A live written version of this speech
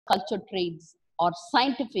culture traits are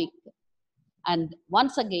scientific. And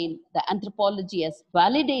once again, the anthropology has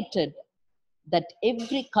validated that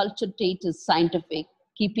every culture trait is scientific,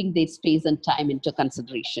 keeping their space and time into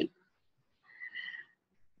consideration.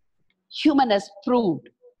 Human has proved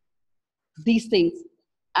these things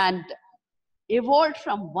and evolved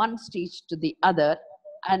from one stage to the other.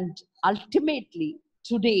 And ultimately,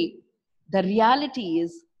 today, the reality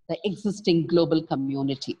is the existing global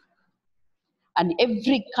community. And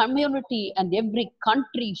every community and every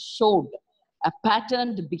country showed a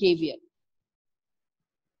patterned behavior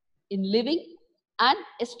in living and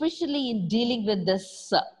especially in dealing with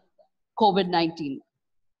this COVID-19.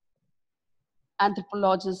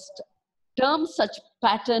 Anthropologists term such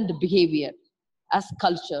patterned behavior as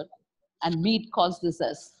culture, and Mead calls this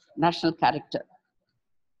as national character.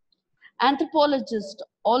 Anthropologists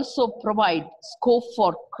also provide scope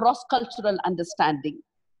for cross-cultural understanding,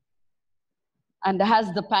 and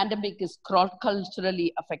as the pandemic is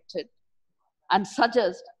cross-culturally affected, and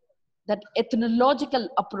suggest that ethnological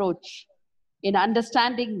approach in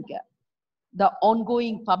understanding the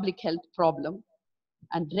ongoing public health problem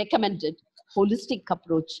and recommended holistic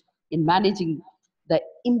approach in managing the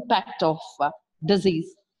impact of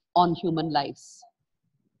disease on human lives.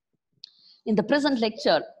 In the present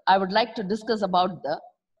lecture, I would like to discuss about the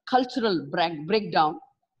cultural breakdown,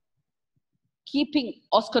 keeping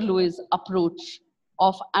Oscar Lewis' approach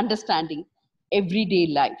of understanding everyday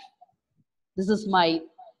life. This is my,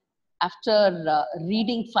 after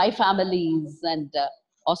reading 5 Families and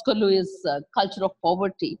Oscar Lewis' Culture of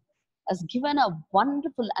Poverty, has given a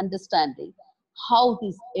wonderful understanding how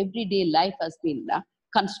this everyday life has been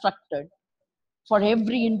constructed for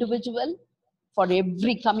every individual, for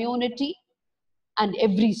every community, and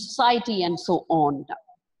every society, and so on.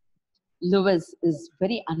 Lewis is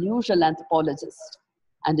very unusual anthropologist,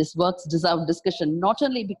 and his works deserve discussion not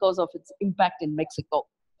only because of its impact in Mexico,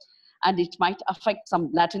 and it might affect some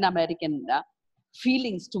Latin American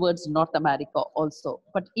feelings towards North America also,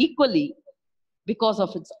 but equally because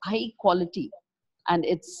of its high quality and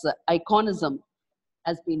its iconism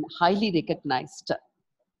has been highly recognized.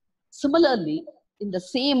 Similarly, in the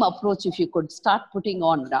same approach, if you could start putting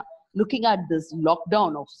on, looking at this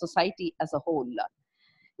lockdown of society as a whole,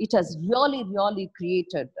 it has really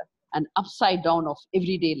created an upside down of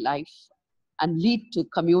everyday life and lead to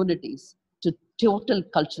communities to total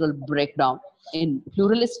cultural breakdown in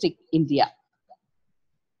pluralistic India.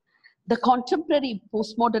 The contemporary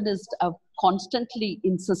postmodernists are constantly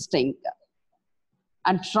insisting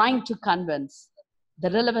and trying to convince the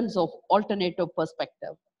relevance of alternative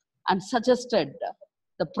perspective and suggested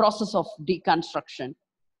the process of deconstruction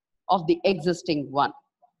of the existing one,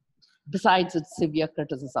 besides its severe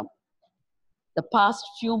criticism. The past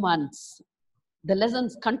few months, the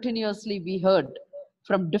lessons continuously we heard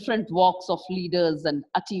from different walks of leaders and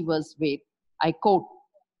achievers were, I quote,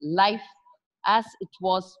 life as it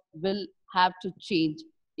was will have to change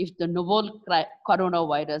if the novel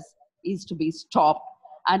coronavirus is to be stopped,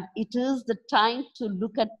 and it is the time to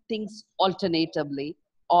look at things alternatively,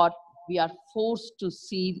 or we are forced to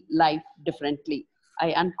see life differently,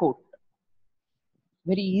 I unquote.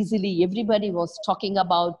 Very easily, everybody was talking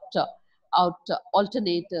about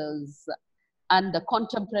alternatives, and the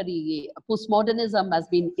contemporary postmodernism has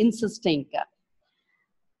been insisting.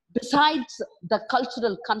 Besides the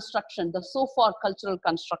cultural construction, the so far cultural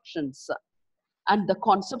constructions and the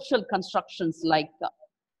conceptual constructions like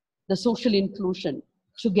the social inclusion,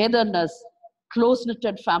 togetherness,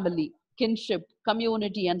 close-knitted family, kinship,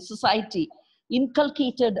 community, and society,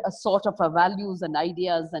 inculcated a sort of a values and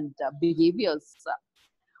ideas and behaviors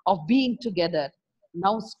of being together,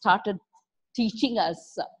 now started teaching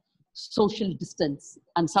us social distance,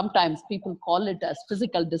 and sometimes people call it as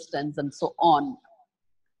physical distance and so on.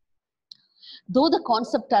 Though the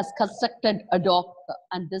concept has constructed ad hoc,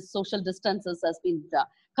 and this social distances has been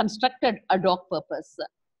constructed ad hoc purpose,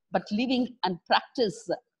 but living and practice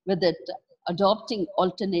with it, adopting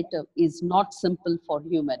alternative is not simple for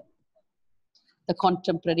human. The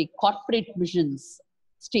contemporary corporate missions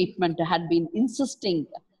statement had been insisting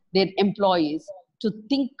their employees to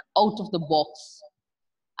think out of the box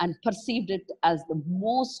and perceived it as the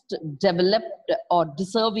most developed or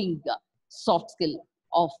deserving soft skill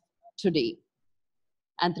of today.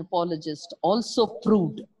 Anthropologists also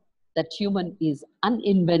proved that human is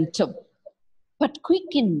uninventive, but quick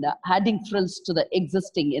in adding frills to the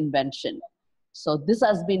existing invention. So this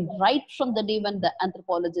has been right from the day when the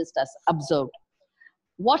anthropologist has observed.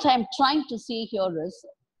 What I'm trying to say here is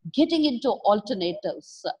getting into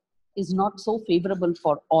alternatives is not so favorable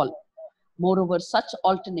for all. Moreover, such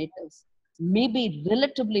alternatives may be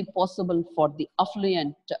relatively possible for the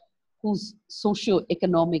affluent whose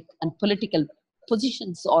socio-economic and political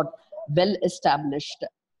positions are well established,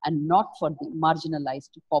 and not for the marginalized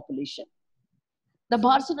population. The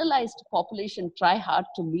marginalized population try hard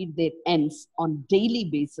to meet their ends on daily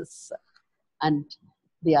basis, and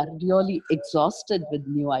they are really exhausted with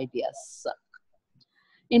new ideas.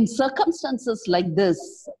 In circumstances like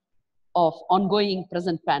this of ongoing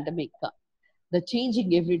present pandemic, the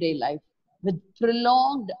changing everyday life with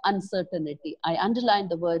prolonged uncertainty, I underline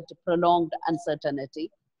the word prolonged uncertainty,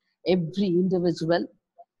 every individual,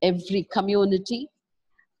 every community,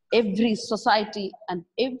 every society and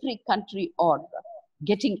every country are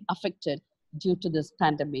getting affected due to this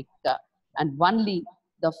pandemic. And only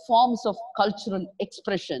the forms of cultural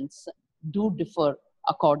expressions do differ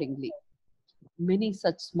accordingly. Many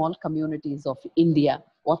such small communities of India,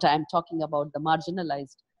 what I am talking about, the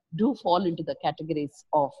marginalized, do fall into the categories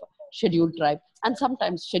of scheduled tribe and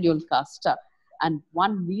sometimes scheduled caste. And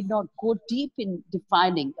one need not go deep in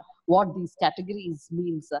defining what these categories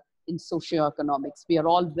means in socioeconomics. We are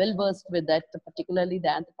all well versed with that, particularly the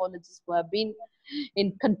anthropologists who have been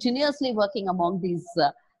in continuously working among these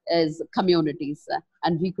as communities,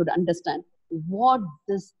 and we could understand what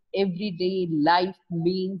this everyday life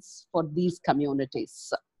means for these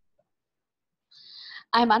communities.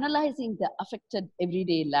 I'm analyzing the affected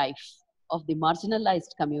everyday life of the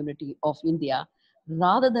marginalized community of India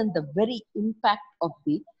rather than the very impact of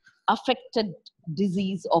the affected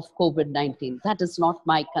disease of COVID-19. That is not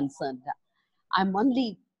my concern. I'm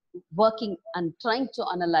only working and trying to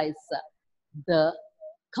analyze the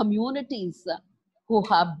communities who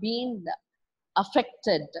have been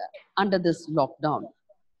affected under this lockdown.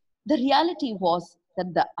 The reality was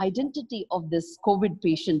that the identity of this COVID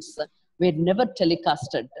patients were never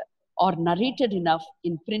telecasted or narrated enough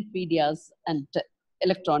in print medias and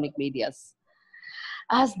electronic medias.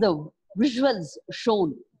 As the visuals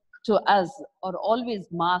shown to us are always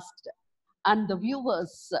masked, and the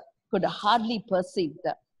viewers could hardly perceive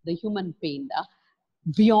the human pain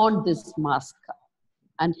beyond this mask.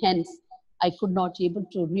 And hence, I could not able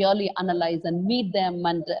to really analyze and meet them.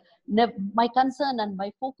 And my concern and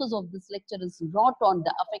my focus of this lecture is not on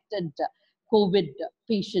the affected COVID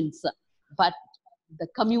patients, but the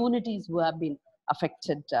communities who have been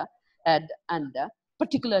affected and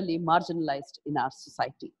particularly marginalized in our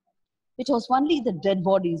society. It was only the dead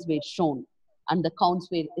bodies were shown and the counts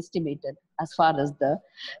were estimated as far as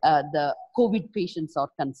the COVID patients are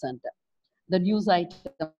concerned. The news item,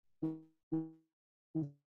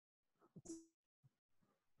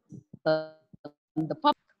 the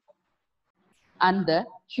public and the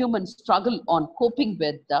human struggle on coping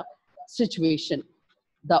with the situation.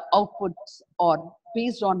 The outputs are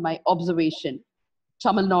based on my observation,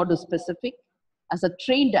 Tamil Nadu specific. As a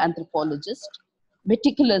trained anthropologist,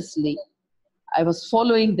 meticulously, I was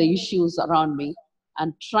following the issues around me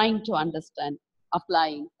and trying to understand,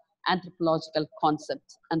 applying anthropological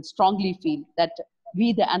concepts, and strongly feel that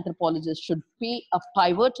we, the anthropologists, should play a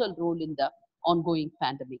pivotal role in the ongoing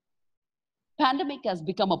pandemic. Pandemic has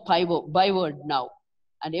become a byword now,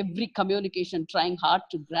 and every communication trying hard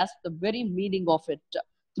to grasp the very meaning of it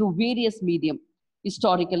through various medium.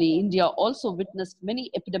 Historically, India also witnessed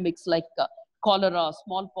many epidemics like cholera,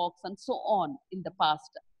 smallpox, and so on in the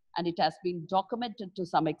past, and it has been documented to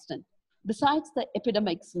some extent. Besides the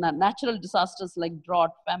epidemics, natural disasters like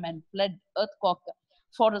drought, famine, flood, earthquake,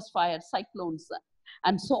 forest fire, cyclones,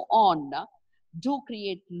 and so on do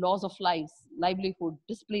create loss of lives, livelihood,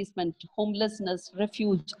 displacement, homelessness,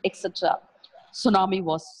 refuge, etc. Tsunami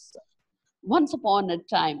was once upon a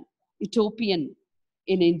time utopian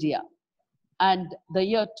in India. And the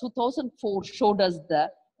year 2004 showed us the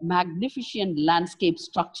magnificent landscape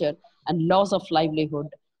structure and loss of livelihood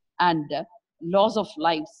and loss of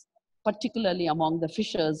lives, particularly among the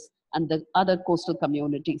fishers and the other coastal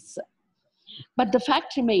communities. But the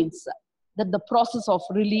fact remains that the process of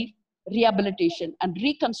relief, rehabilitation, and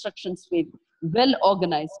reconstructions were well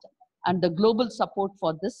organized, and the global support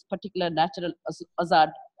for this particular natural hazard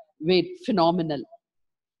were phenomenal.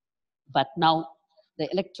 But now the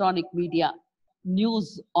electronic media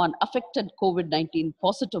news on affected COVID-19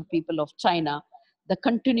 positive people of China, the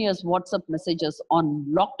continuous WhatsApp messages on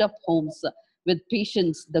locked up homes with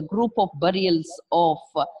patients, the group of burials of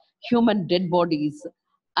human dead bodies,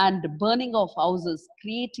 and burning of houses,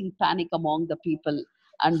 creating panic among the people,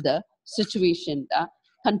 and the situation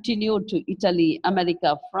continued to Italy,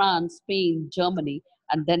 America, France, Spain, Germany,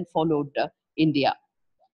 and then followed India.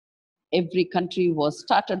 Every country was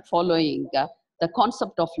started following the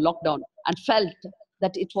concept of lockdown and felt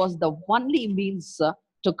that it was the only means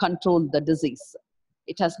to control the disease.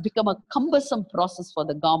 it has become a cumbersome process for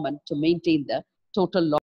the government to maintain the total